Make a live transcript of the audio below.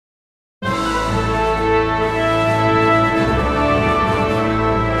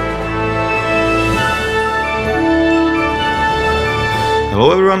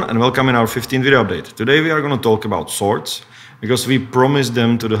Hello everyone and welcome in our 15th video update. Today we are going to talk about swords because we promised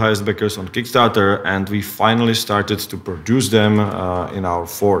them to the highest backers on Kickstarter and we finally started to produce them in our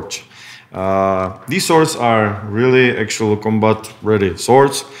forge. These swords are really actual combat ready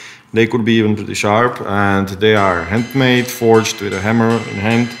swords. They could be even pretty sharp and they are handmade, forged with a hammer in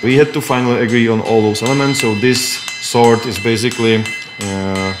hand. We had to finally agree on all those elements, so this sword is basically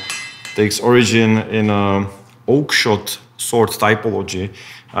takes origin in a oak shot sword typology.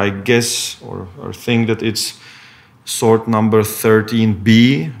 I guess or think that it's sword number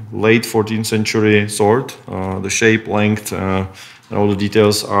 13B, late 14th century sword. The shape, length, and all the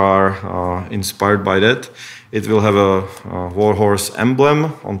details are inspired by that. It will have a Warhorse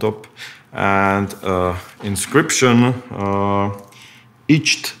emblem on top and inscription,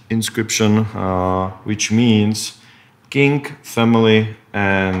 etched inscription, which means king, family,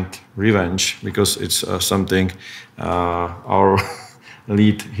 and revenge, because it's something our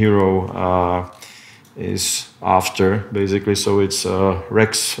lead hero is after, basically. So it's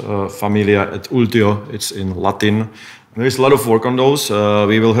Rex Familia et Ultio, it's in Latin. There's a lot of work on those.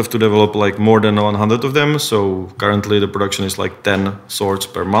 We will have to develop like more than 100 of them. So currently the production is like 10 swords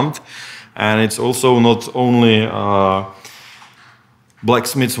per month. And it's also not only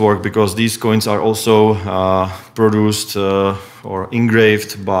blacksmiths work, because these coins are also produced or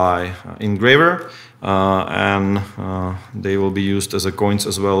engraved by engraver, and they will be used as a coins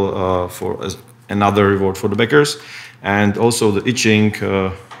as well for as another reward for the backers. And also the etching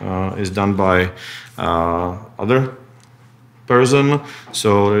is done by other person,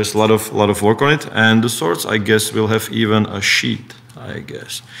 so there's a lot of work on it. And the swords, I guess, will have even a sheath, I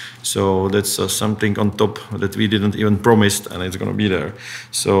guess. So that's something on top that we didn't even promise, and it's gonna be there.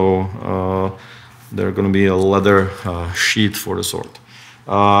 So there's gonna be a leather sheath for the sword.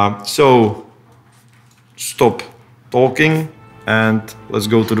 So stop talking and let's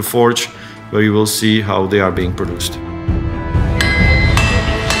go to the forge, where you will see how they are being produced.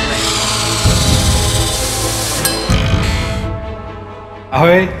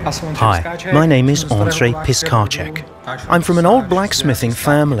 Hi, my name is Ondřej Piskáček. I'm from an old blacksmithing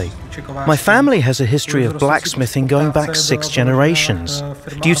family. My family has a history of blacksmithing going back 6 generations.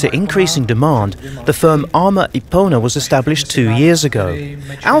 Due to increasing demand, the firm Arma Epona was established 2 years ago.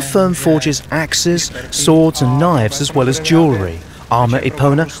 Our firm forges axes, swords and knives as well as jewellery. Arma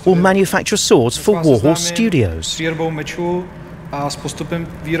Epona will manufacture swords for Warhorse studios.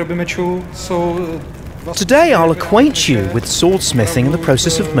 Today I'll acquaint you with swordsmithing and the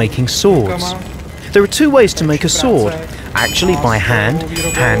process of making swords. There are 2 ways to make a sword: actually by hand,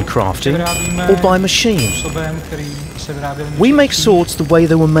 handcrafting, or by machine. We make swords the way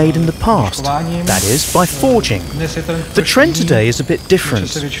they were made in the past, that is, by forging. The trend today is a bit different.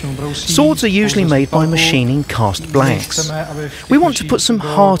 Swords are usually made by machining cast blanks. We want to put some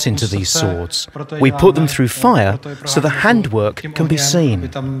heart into these swords. We put them through fire so the handwork can be seen.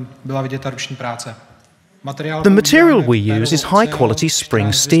 The material we use is high-quality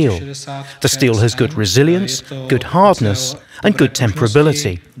spring steel. The steel has good resilience, good hardness, and good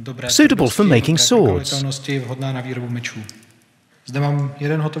temperability, suitable for making swords.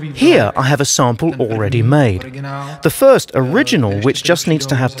 Here I have a sample already made. The first original, which just needs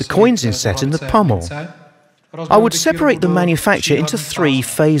to have the coins inset in the pommel. I would separate the manufacture into 3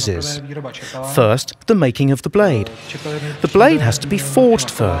 phases. First, the making of the blade. The blade has to be forged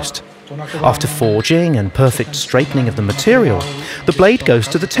first. After forging and perfect straightening of the material, the blade goes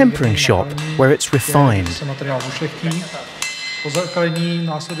to the tempering shop, where it's refined.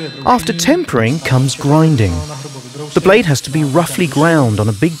 After tempering comes grinding. The blade has to be roughly ground on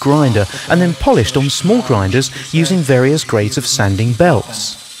a big grinder and then polished on small grinders using various grades of sanding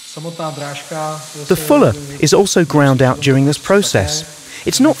belts. The fuller is also ground out during this process.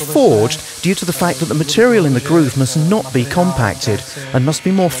 It's not forged due to the fact that the material in the groove must not be compacted and must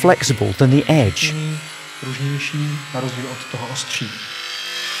be more flexible than the edge.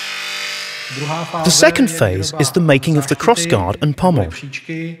 The second phase is the making of the crossguard and pommel.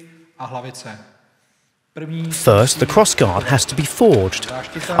 First, the crossguard has to be forged.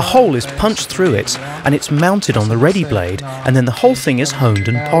 A hole is punched through it and it's mounted on the ready blade, and then the whole thing is honed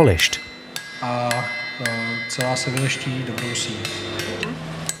and polished.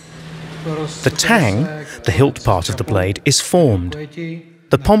 The tang, the hilt part of the blade, is formed.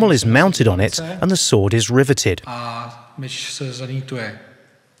 The pommel is mounted on it and the sword is riveted.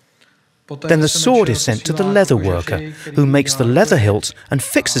 Then the sword is sent to the leather worker, who makes the leather hilt and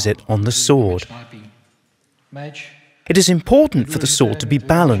fixes it on the sword. It is important for the sword to be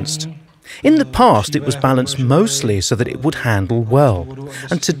balanced. In the past it was balanced mostly so that it would handle well,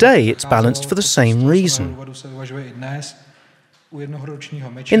 and today it's balanced for the same reason.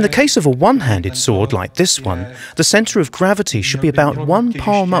 In the case of a one-handed sword like this one, the centre of gravity should be about 1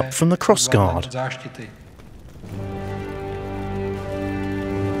 palm up from the crossguard.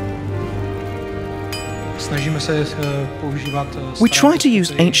 We try to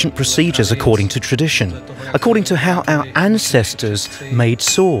use ancient procedures according to tradition, according to how our ancestors made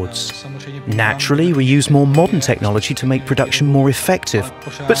swords. Naturally, we use more modern technology to make production more effective,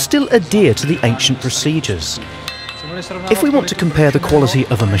 but still adhere to the ancient procedures. If we want to compare the quality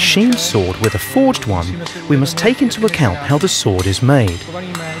of a machined sword with a forged one, we must take into account how the sword is made.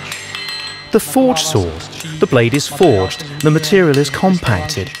 The forged sword, the blade is forged, the material is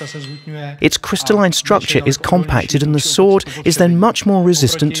compacted. Its crystalline structure is compacted and the sword is then much more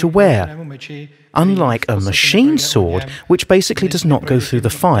resistant to wear, unlike a machined sword, which basically does not go through the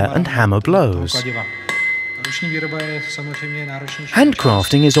fire and hammer blows.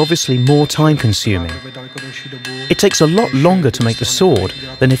 Handcrafting is obviously more time-consuming. It takes a lot longer to make the sword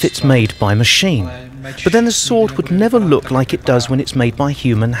than if it's made by machine. But then the sword would never look like it does when it's made by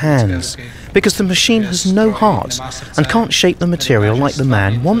human hands, because the machine has no heart and can't shape the material like the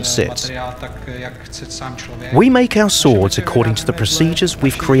man wants it. We make our swords according to the procedures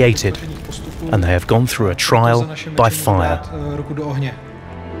we've created, and they have gone through a trial by fire.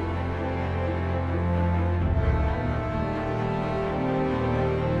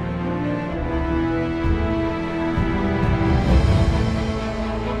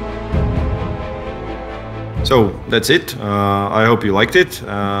 So that's it. I hope you liked it.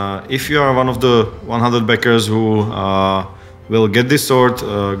 If you are one of the 100 backers who will get this sword,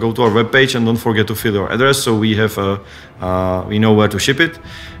 go to our webpage and don't forget to fill your address so we know where to ship it.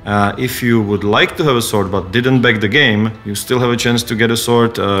 If you would like to have a sword but didn't back the game, you still have a chance to get a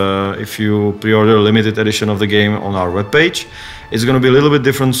sword if you pre-order a limited edition of the game on our webpage. It's going to be a little bit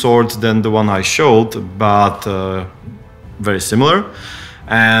different sword than the one I showed, but very similar.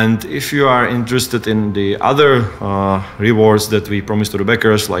 And if you are interested in the other rewards that we promise to the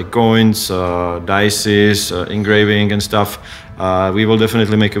backers, like coins, dices, engraving and stuff, we will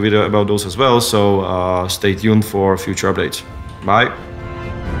definitely make a video about those as well, so stay tuned for future updates. Bye!